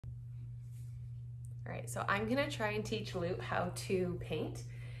All right, so I'm gonna try and teach Lute how to paint,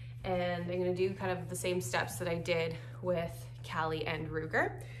 and I'm gonna do kind of the same steps that I did with Callie and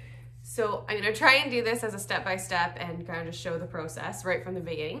Ruger. So I'm gonna try and do this as a step-by-step and kind of just show the process right from the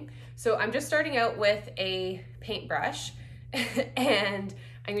beginning. So I'm just starting out with a paintbrush and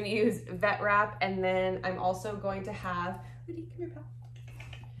I'm gonna use vet wrap, and then I'm also going to have, Ludi, come here, pal.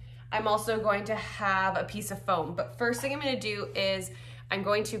 I'm also going to have a piece of foam, but first thing I'm gonna do is I'm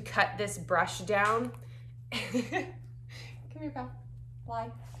going to cut this brush down. Come here, pal.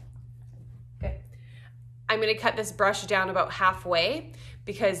 Fly. Good. I'm gonna cut this brush down about halfway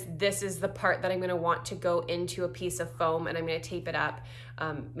because this is the part that I'm gonna want to go into a piece of foam, and I'm gonna tape it up,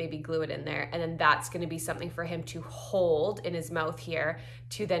 maybe glue it in there, and then that's gonna be something for him to hold in his mouth here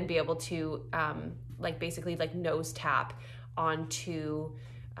to then be able to like basically like nose tap onto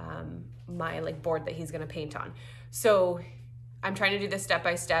my like board that he's gonna paint on. So I'm trying to do this step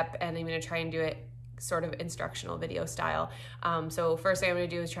by step, and I'm gonna try and do it sort of instructional video style. So first thing I'm gonna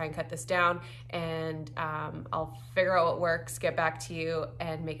do is try and cut this down, and I'll figure out what works, get back to you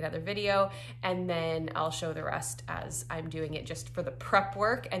and make another video, and then I'll show the rest as I'm doing it just for the prep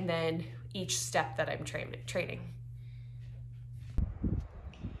work and then each step that I'm training.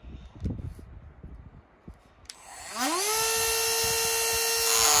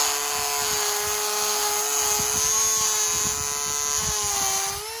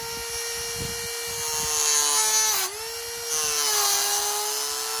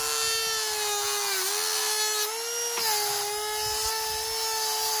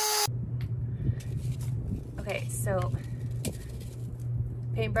 Okay, so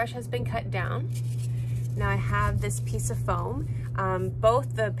paintbrush has been cut down. Now I have this piece of foam.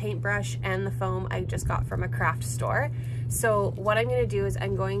 Both the paintbrush and the foam I just got from a craft store. So what I'm gonna do is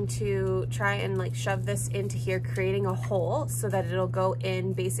I'm going to try and like shove this into here, creating a hole so that it'll go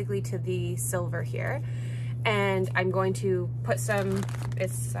in basically to the silver here. And I'm going to put some,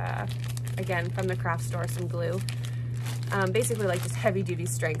 it's again from the craft store, some glue. Basically like just heavy duty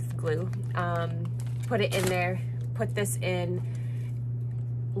strength glue. Put it in there, put this in,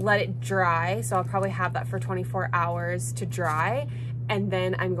 let it dry. So I'll probably have that for 24 hours to dry. And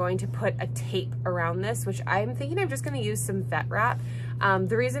then I'm going to put a tape around this, which I'm thinking I'm just gonna use some vet wrap.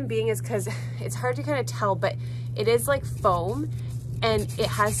 The reason being is because it's hard to kind of tell, but it is like foam and it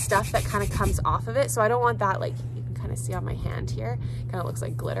has stuff that kind of comes off of it. So I don't want that, like you can kind of see on my hand here, kind of looks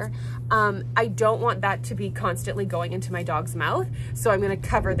like glitter. I don't want that to be constantly going into my dog's mouth. So I'm gonna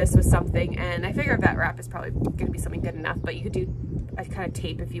cover this with something, and I figure vet wrap is probably gonna be something good enough, but you could do a kind of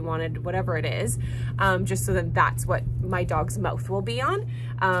tape if you wanted, whatever it is, just so that that's what my dog's mouth will be on.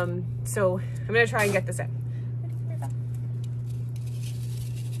 So I'm gonna try and get this in.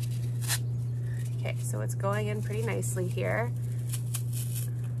 Okay, so it's going in pretty nicely here.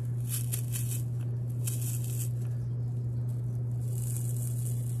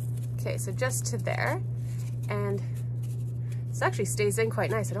 Okay, so just to there, and this actually stays in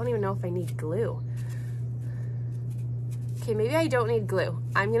quite nice. I don't even know if I need glue. Okay, maybe I don't need glue.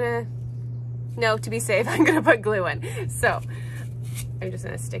 No, to be safe, I'm gonna put glue in. So I'm just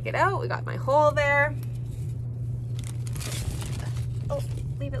gonna stick it out. We got my hole there. Oh,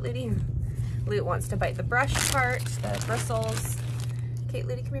 leave it, Ludi. Lute wants to bite the brush part, the bristles. Okay,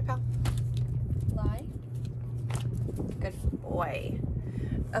 Ludi, come here, pal. Lie. Good boy.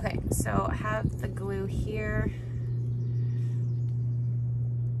 Okay, so I have the glue here.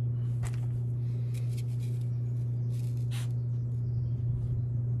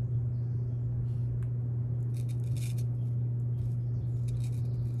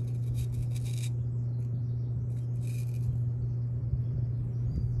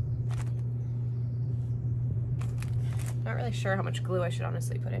 Not really sure how much glue I should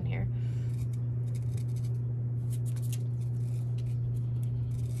honestly put in here.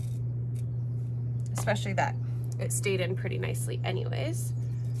 Especially that it stayed in pretty nicely anyways.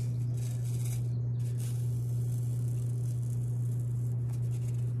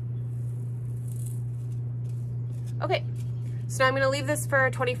 Okay, so now I'm gonna leave this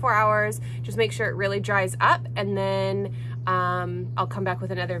for 24 hours, just make sure it really dries up, and then I'll come back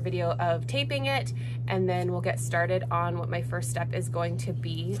with another video of taping it, and then we'll get started on what my first step is going to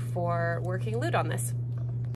be for working Lute on this.